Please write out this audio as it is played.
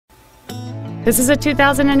This is a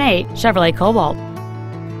 2008 Chevrolet Cobalt.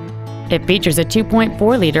 It features a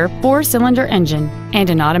 2.4-liter four-cylinder engine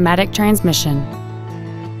and an automatic transmission.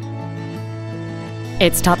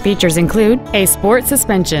 Its top features include a sport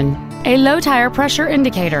suspension, a low tire pressure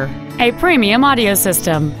indicator, a premium audio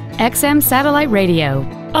system, XM satellite radio,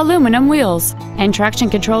 aluminum wheels, and traction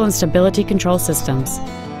control and stability control systems.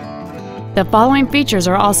 The following features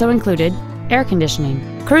are also included: air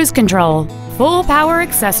conditioning, cruise control, full power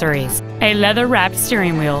accessories, a leather-wrapped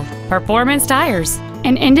steering wheel, performance tires,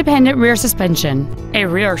 an independent rear suspension, a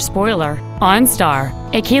rear spoiler, OnStar,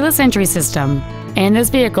 a keyless entry system, and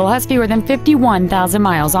this vehicle has fewer than 51,000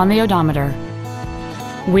 miles on the odometer.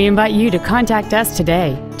 We invite you to contact us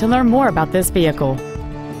today to learn more about this vehicle.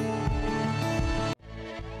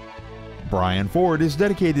 Brien Ford is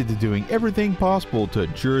dedicated to doing everything possible to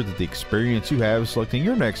ensure that the experience you have selecting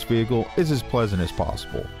your next vehicle is as pleasant as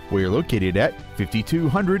possible. We are located at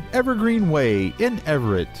 5200 Evergreen Way in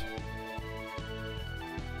Everett.